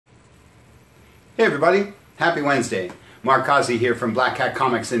Hey everybody, happy Wednesday. Mark Causey here from Black Cat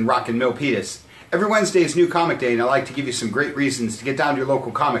Comics in Rockin' Milpitas. Every Wednesday is New Comic Day and I like to give you some great reasons to get down to your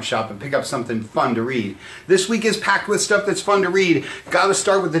local comic shop and pick up something fun to read. This week is packed with stuff that's fun to read. Gotta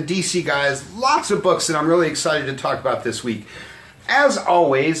start with the DC guys. Lots of books that I'm really excited to talk about this week. As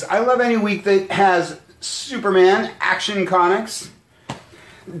always, I love any week that has Superman, Action Comics,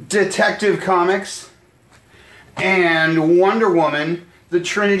 Detective Comics, and Wonder Woman. The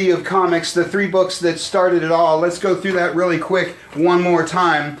Trinity of Comics, the three books that started it all. Let's go through that really quick one more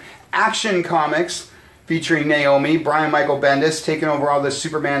time. Action Comics, featuring Naomi. Brian Michael Bendis, taking over all this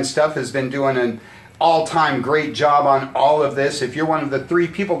Superman stuff, has been doing an all-time great job on all of this. If you're one of the three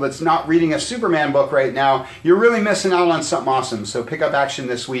people that's not reading a Superman book right now, you're really missing out on something awesome. So pick up Action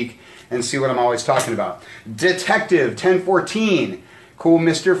this week and see what I'm always talking about. Detective 1014. Cool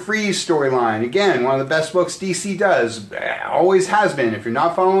Mr. Freeze storyline. Again, one of the best books DC does. Always has been. If you're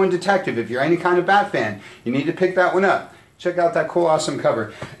not following Detective, if you're any kind of Bat fan, you need to pick that one up. Check out that cool, awesome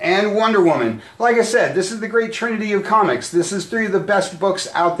cover. And Wonder Woman. Like I said, this is the great trinity of comics. This is three of the best books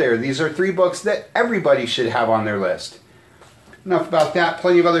out there. These are three books that everybody should have on their list. Enough about that.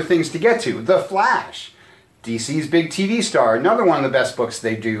 Plenty of other things to get to. The Flash. DC's big TV star, another one of the best books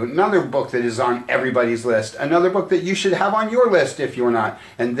they do, another book that is on everybody's list, another book that you should have on your list if you're not,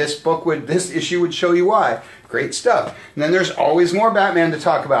 and this issue would show you why. Great stuff. And then there's always more Batman to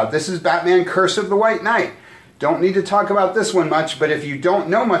talk about. This is Batman Curse of the White Knight. Don't need to talk about this one much, but if you don't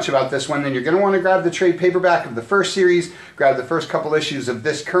know much about this one, then you're going to want to grab the trade paperback of the first series, grab the first couple issues of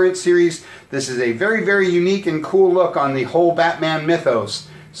this current series. This is a very, very unique and cool look on the whole Batman mythos.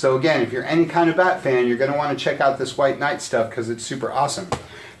 So again, if you're any kind of Bat fan, you're going to want to check out this White Knight stuff because it's super awesome.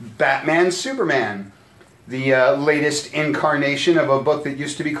 Batman Superman, the latest incarnation of a book that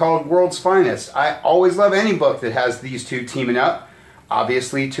used to be called World's Finest. I always love any book that has these two teaming up.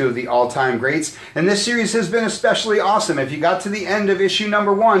 Obviously, two of the all-time greats. And this series has been especially awesome. If you got to the end of issue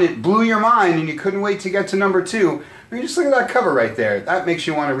number 1, it blew your mind and you couldn't wait to get to number 2. I mean, just look at that cover right there. That makes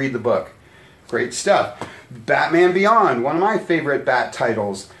you want to read the book. Great stuff. Batman Beyond, one of my favorite Bat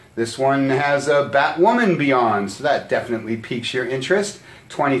titles. This one has a Batwoman Beyond, so that definitely piques your interest.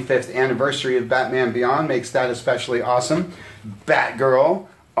 25th anniversary of Batman Beyond makes that especially awesome. Batgirl,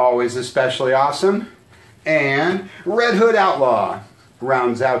 always especially awesome. And Red Hood Outlaw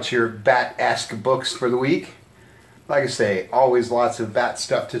rounds out your Bat-esque books for the week. Like I say, always lots of Bat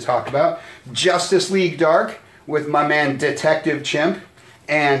stuff to talk about. Justice League Dark with my man Detective Chimp.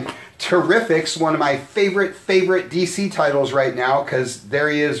 And Terrific's one of my favorite DC titles right now because there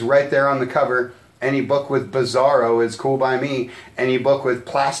he is right there on the cover. Any book with Bizarro is cool by me. Any book with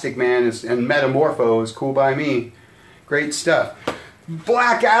Plastic Man and Metamorpho is cool by me. Great stuff.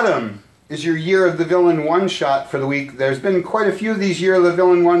 Black Adam is your Year of the Villain one-shot for the week. There's been quite a few of these Year of the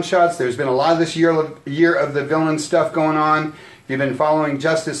Villain one-shots. There's been a lot of this Year of the Villain stuff going on. If you've been following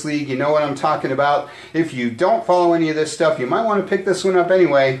Justice League, you know what I'm talking about. If you don't follow any of this stuff, you might want to pick this one up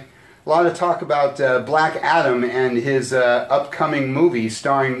anyway. A lot of talk about Black Adam and his upcoming movie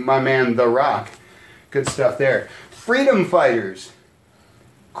starring my man The Rock. Good stuff there. Freedom Fighters.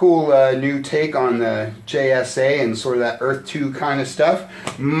 Cool new take on the JSA and sort of that Earth 2 kind of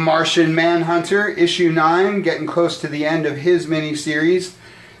stuff. Martian Manhunter, issue 9, getting close to the end of his miniseries.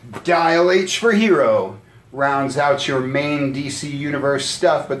 Dial H for Hero rounds out your main DC Universe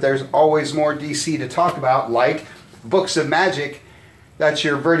stuff, but there's always more DC to talk about, like Books of Magic. That's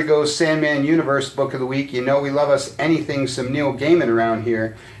your Vertigo Sandman Universe book of the week. You know we love us anything some Neil Gaiman around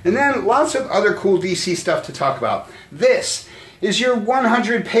here. And then lots of other cool DC stuff to talk about. This is your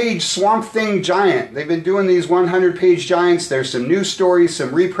 100-page Swamp Thing Giant. They've been doing these 100-page giants. There's some new stories,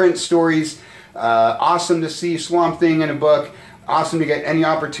 some reprint stories. Awesome to see Swamp Thing in a book. Awesome to get any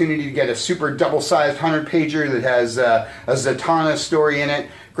opportunity to get a super double-sized 100-pager that has a Zatanna story in it.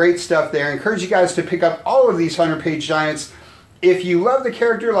 Great stuff there. Encourage you guys to pick up all of these 100-page giants. If you love the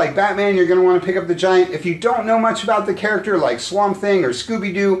character like Batman, you're going to want to pick up the Giant. If you don't know much about the character like Swamp Thing or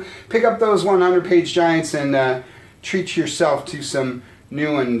Scooby-Doo, pick up those 100-page giants and treat yourself to some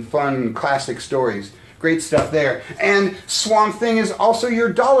new and fun classic stories. Great stuff there. And Swamp Thing is also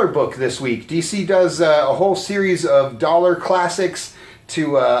your dollar book this week. DC does a whole series of dollar classics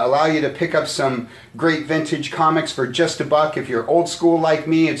to allow you to pick up some great vintage comics for just $1. If you're old school like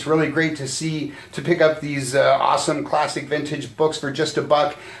me, it's really great to pick up these awesome classic vintage books for just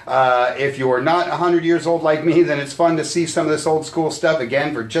 $1. If you're not 100 years old like me, then it's fun to see some of this old school stuff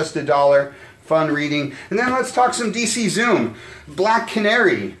again for just $1. Fun reading. And then let's talk some DC Zoom. Black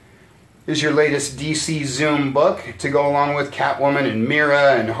Canary is your latest DC Zoom book to go along with Catwoman and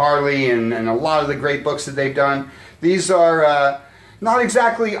Mira and Harley and a lot of the great books that they've done. These are Not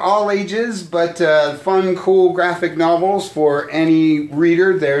exactly all ages, but fun, cool graphic novels for any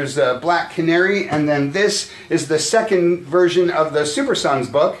reader. There's Black Canary, and then this is the second version of the Super Sons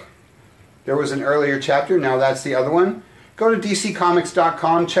book. There was an earlier chapter, now that's the other one. Go to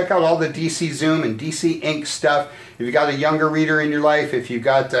dccomics.com, check out all the DC Zoom and DC Ink stuff. If you've got a younger reader in your life, if you've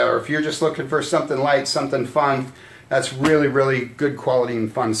got, or if you're just looking for something light, something fun, that's really, really good quality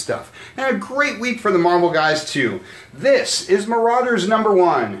and fun stuff. And a great week for the Marvel guys, too. This is Marauders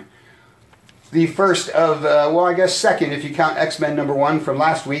 #1. The first of, well, I guess second if you count X-Men #1 from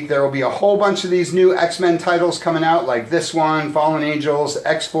last week. There will be a whole bunch of these new X-Men titles coming out, like this one, Fallen Angels,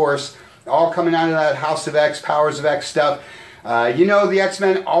 X-Force, all coming out of that House of X, Powers of X stuff. You know the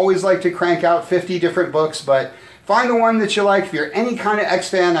X-Men always like to crank out 50 different books, but find the one that you like. If you're any kind of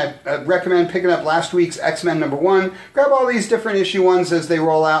X-fan, I recommend picking up last week's X-Men #1. Grab all these different issue ones as they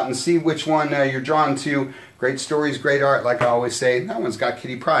roll out and see which one you're drawn to. Great stories, great art, like I always say. That one's got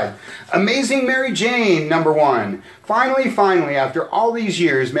Kitty Pryde. Amazing Mary Jane #1. Finally, after all these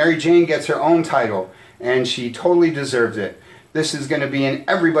years, Mary Jane gets her own title, and she totally deserves it. This is going to be in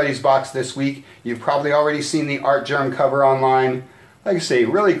everybody's box this week. You've probably already seen the Art Germ cover online. Like I say,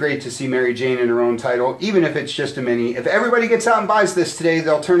 really great to see Mary Jane in her own title, even if it's just a mini. If everybody gets out and buys this today,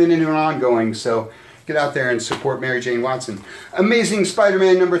 they'll turn it into an ongoing, so get out there and support Mary Jane Watson. Amazing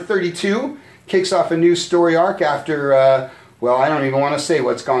Spider-Man #32 kicks off a new story arc after, well, I don't even want to say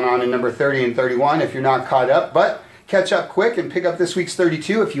what's going on in #30 and 31 if you're not caught up, but catch up quick and pick up this week's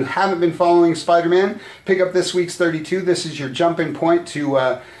 32. If you haven't been following Spider-Man, pick up this week's 32. This is your jumping point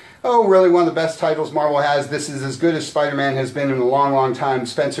to, really one of the best titles Marvel has. This is as good as Spider-Man has been in a long, long time.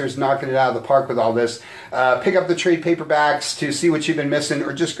 Spencer's knocking it out of the park with all this. Pick up the trade paperbacks to see what you've been missing,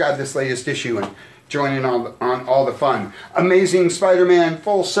 or just grab this latest issue and join in on all the fun. Amazing Spider-Man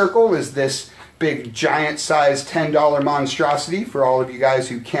Full Circle is this big giant-sized $10 monstrosity for all of you guys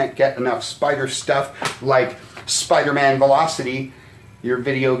who can't get enough spider stuff like Spider-Man Velocity, your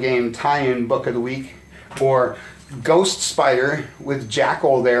video game tie-in book of the week, or Ghost Spider with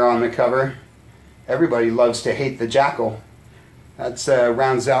Jackal there on the cover. Everybody loves to hate the Jackal. That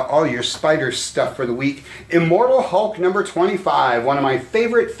rounds out all your spider stuff for the week. Immortal Hulk #25, one of my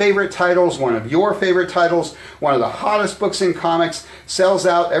favorite titles, one of your favorite titles, one of the hottest books in comics, sells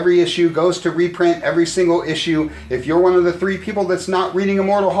out every issue, goes to reprint every single issue. If you're one of the 3 people that's not reading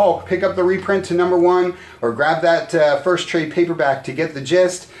Immortal Hulk, pick up the reprint to #1, or grab that first trade paperback to get the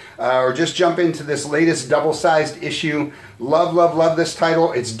gist, or just jump into this latest double-sized issue. Love this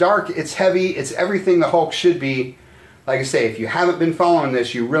title. It's dark, it's heavy, it's everything the Hulk should be. Like I say, if you haven't been following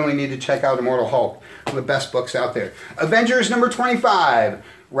this, you really need to check out Immortal Hulk. One of the best books out there. Avengers #25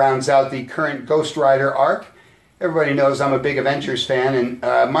 rounds out the current Ghost Rider arc. Everybody knows I'm a big Avengers fan,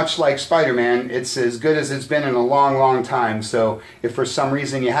 and much like Spider-Man, it's as good as it's been in a long, long time. So if for some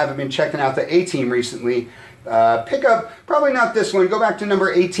reason you haven't been checking out the A-Team recently, pick up, probably not this one, go back to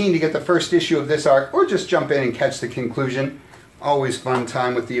 #18 to get the first issue of this arc, or just jump in and catch the conclusion. Always fun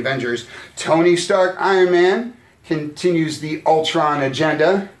time with the Avengers. Tony Stark Iron Man continues the Ultron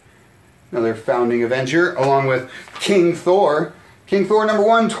agenda. Another founding Avenger, along with King Thor. King Thor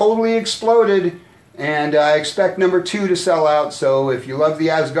 #1 totally exploded, and I expect #2 to sell out, so if you love the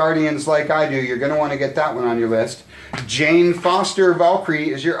Asgardians like I do, you're going to want to get that one on your list. Jane Foster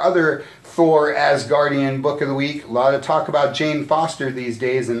Valkyrie is your other Thor Asgardian book of the week. A lot of talk about Jane Foster these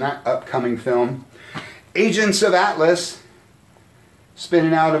days in that upcoming film. Agents of Atlas,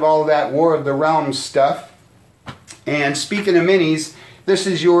 spinning out of all of that War of the Realms stuff. And speaking of minis, this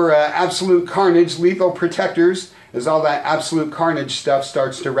is your Absolute Carnage Lethal Protectors, as all that Absolute Carnage stuff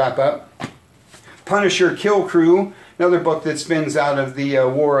starts to wrap up. Punisher Kill Crew, another book that spins out of the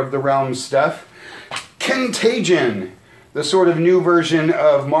War of the Realms stuff. Contagion, the sort of new version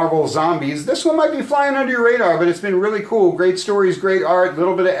of Marvel Zombies. This one might be flying under your radar, but it's been really cool. Great stories, great art, a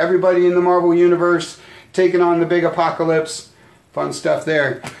little bit of everybody in the Marvel Universe taking on the big apocalypse. Fun stuff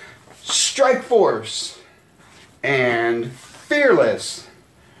there. Strike Force and Fearless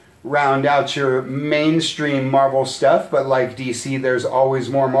round out your mainstream Marvel stuff, but like DC, there's always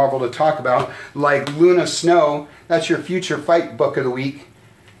more Marvel to talk about. Like Luna Snow, that's your Future Fight book of the week.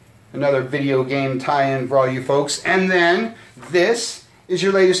 Another video game tie-in for all you folks. And then this is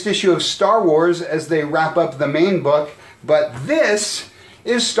your latest issue of Star Wars as they wrap up the main book. But this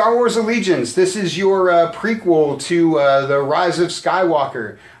is Star Wars Allegiance. This is your prequel to The Rise of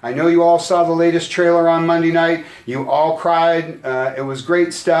Skywalker. I know you all saw the latest trailer on Monday night. You all cried. It was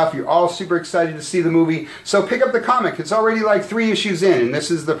great stuff. You're all super excited to see the movie. So pick up the comic. It's already like 3 issues in, and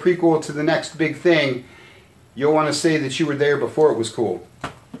this is the prequel to the next big thing. You'll want to say that you were there before it was cool.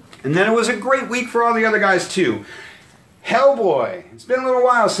 And then it was a great week for all the other guys too. Hellboy. It's been a little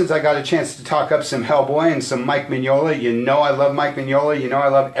while since I got a chance to talk up some Hellboy and some Mike Mignola. You know I love Mike Mignola. You know I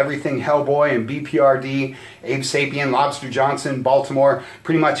love everything Hellboy and BPRD, Abe Sapien, Lobster Johnson, Baltimore,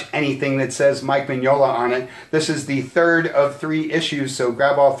 pretty much anything that says Mike Mignola on it. This is the third of 3 issues, so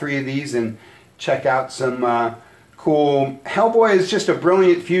grab all 3 of these and check out some cool. Hellboy is just a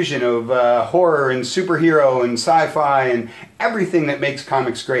brilliant fusion of horror and superhero and sci-fi and everything that makes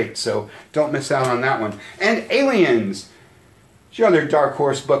comics great, so don't miss out on that one. And Aliens. It's your other Dark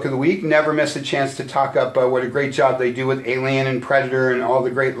Horse book of the week. Never miss a chance to talk up what a great job they do with Alien and Predator and all the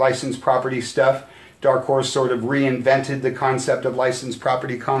great licensed property stuff. Dark Horse sort of reinvented the concept of licensed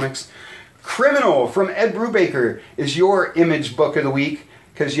property comics. Criminal from Ed Brubaker is your Image book of the week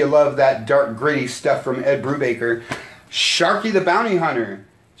because you love that dark, gritty stuff from Ed Brubaker. Sharky the Bounty Hunter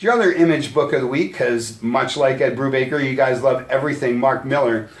is your other Image book of the week because, much like Ed Brubaker, you guys love everything Mark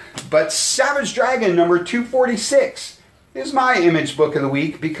Millar. But Savage Dragon number 246 is my Image book of the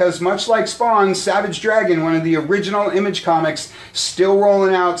week because, much like Spawn, Savage Dragon, one of the original Image comics, still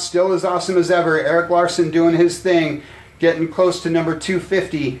rolling out, still as awesome as ever. Eric Larson doing his thing, getting close to number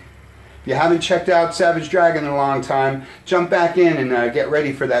 250. If you haven't checked out Savage Dragon in a long time, jump back in and get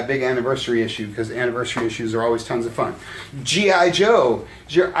ready for that big anniversary issue because anniversary issues are always tons of fun. G.I. Joe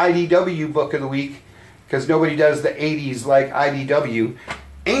is your IDW book of the week because nobody does the 80s like IDW.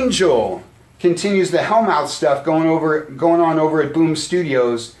 Angel continues the Hellmouth stuff going on over at Boom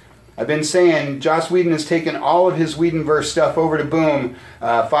Studios. I've been saying Joss Whedon has taken all of his Whedonverse stuff over to Boom.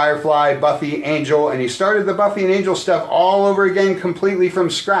 Firefly, Buffy, Angel, and he started the Buffy and Angel stuff all over again completely from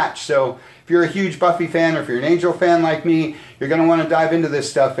scratch. So if you're a huge Buffy fan or if you're an Angel fan like me, you're going to want to dive into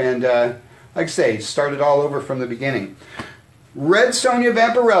this stuff and, like I say, start it all over from the beginning. Red Sonja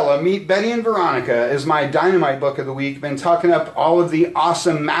Vampirella, Meet Betty and Veronica is my Dynamite book of the week. Been talking up all of the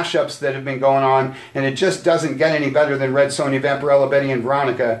awesome mashups that have been going on, and it just doesn't get any better than Red Sonja Vampirella, Betty and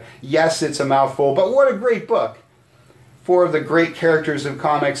Veronica. Yes, it's a mouthful, but what a great book. 4 of the great characters of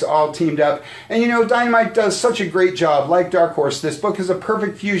comics all teamed up. And you know, Dynamite does such a great job. Like Dark Horse, this book is a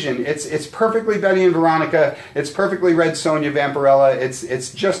perfect fusion. It's perfectly Betty and Veronica. It's perfectly Red Sonja Vampirella.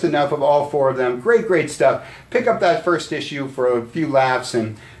 It's just enough of all 4 of them. Great, great stuff. Pick up that first issue for a few laughs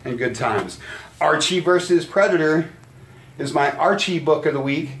and good times. Archie versus Predator is my Archie book of the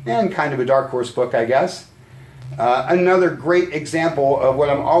week, and kind of a Dark Horse book, I guess. Another great example of what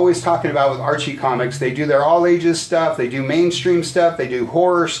I'm always talking about with Archie comics. They do their all-ages stuff, they do mainstream stuff, they do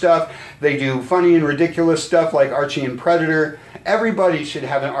horror stuff, they do funny and ridiculous stuff like Archie and Predator. Everybody should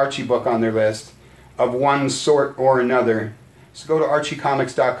have an Archie book on their list of one sort or another. So go to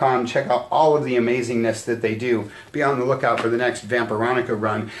archiecomics.com, check out all of the amazingness that they do. Be on the lookout for the next Vampironica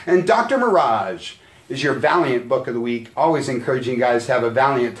run. And Dr. Mirage is your Valiant book of the week. Always encouraging you guys to have a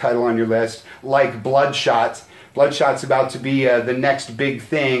Valiant title on your list, like Bloodshot. Bloodshot's about to be the next big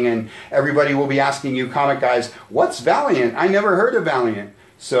thing, and everybody will be asking you comic guys, what's Valiant? I never heard of Valiant.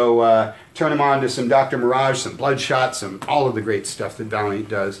 So turn them on to some Dr. Mirage, some Bloodshot, some all of the great stuff that Valiant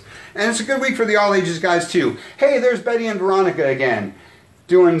does. And it's a good week for the all ages guys too. Hey, there's Betty and Veronica again,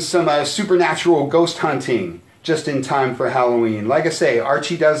 doing some supernatural ghost hunting just in time for Halloween. Like I say,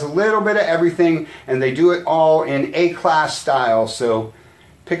 Archie does a little bit of everything, and they do it all in A-class style, so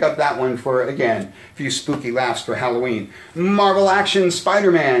pick up that one for, again, a few spooky laughs for Halloween. Marvel Action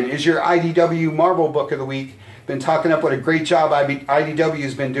Spider-Man is your IDW Marvel book of the week. Been talking up what a great job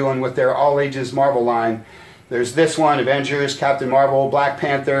IDW's been doing with their all-ages Marvel line. There's this one, Avengers, Captain Marvel, Black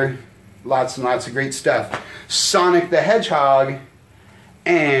Panther, lots and lots of great stuff. Sonic the Hedgehog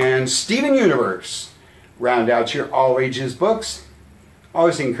and Steven Universe round out your all-ages books.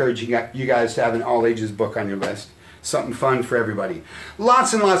 Always encourage you guys to have an all-ages book on your list. Something fun for everybody.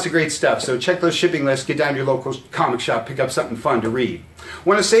 Lots and lots of great stuff, so check those shipping lists, get down to your local comic shop, pick up something fun to read. I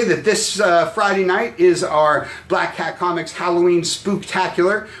want to say that this Friday night is our Black Cat Comics Halloween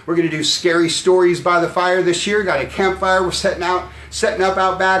Spooktacular. We're going to do scary stories by the fire this year. Got a campfire we're setting up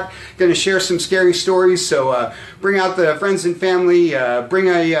out back. Going to share some scary stories, so bring out the friends and family, bring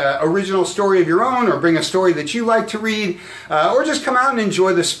a original story of your own, or bring a story that you like to read, or just come out and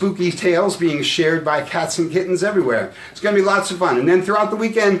enjoy the spooky tales being shared by cats and kittens everywhere. It's going to be lots of fun. And then throughout the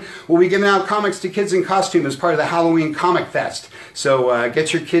weekend, we'll be giving out comics to kids in costume as part of the Halloween Comic Fest. So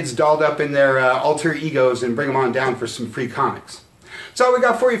get your kids dolled up in their alter egos and bring them on down for some free comics. That's all we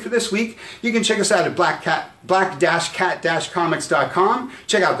got for you for this week. You can check us out at black-cat-comics.com.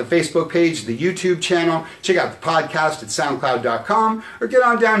 Check out the Facebook page, the YouTube channel. Check out the podcast at soundcloud.com. Or get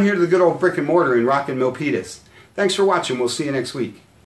on down here to the good old brick and mortar in Rock and Milpitas. Thanks for watching. We'll see you next week.